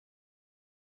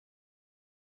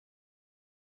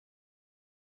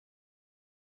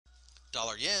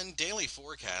Dollar yen daily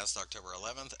forecast October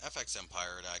 11th,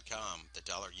 fxempire.com. The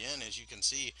dollar yen, as you can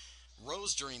see,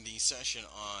 rose during the session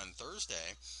on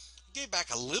Thursday. Gave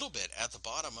back a little bit at the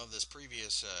bottom of this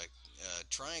previous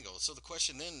triangle. So the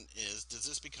question then is, does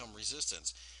this become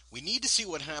resistance? We need to see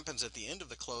what happens at the end of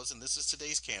the close, and this is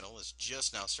today's candle. It's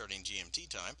just now starting GMT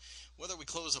time. Whether we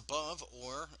close above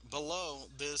or below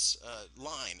this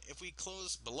line. If we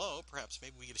close below, perhaps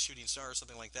maybe we get a shooting star or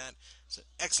something like that. It's an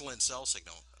excellent sell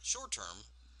signal. Short term,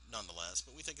 nonetheless,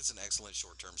 but we think it's an excellent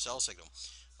short term sell signal.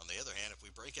 On the other hand, if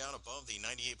we break out above the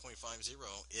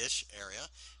 98.50-ish area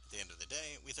at the end of the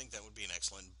day, we think that would be an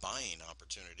excellent buying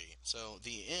opportunity. So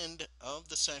the end of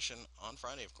the session on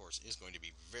Friday, of course, is going to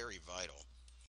be very vital.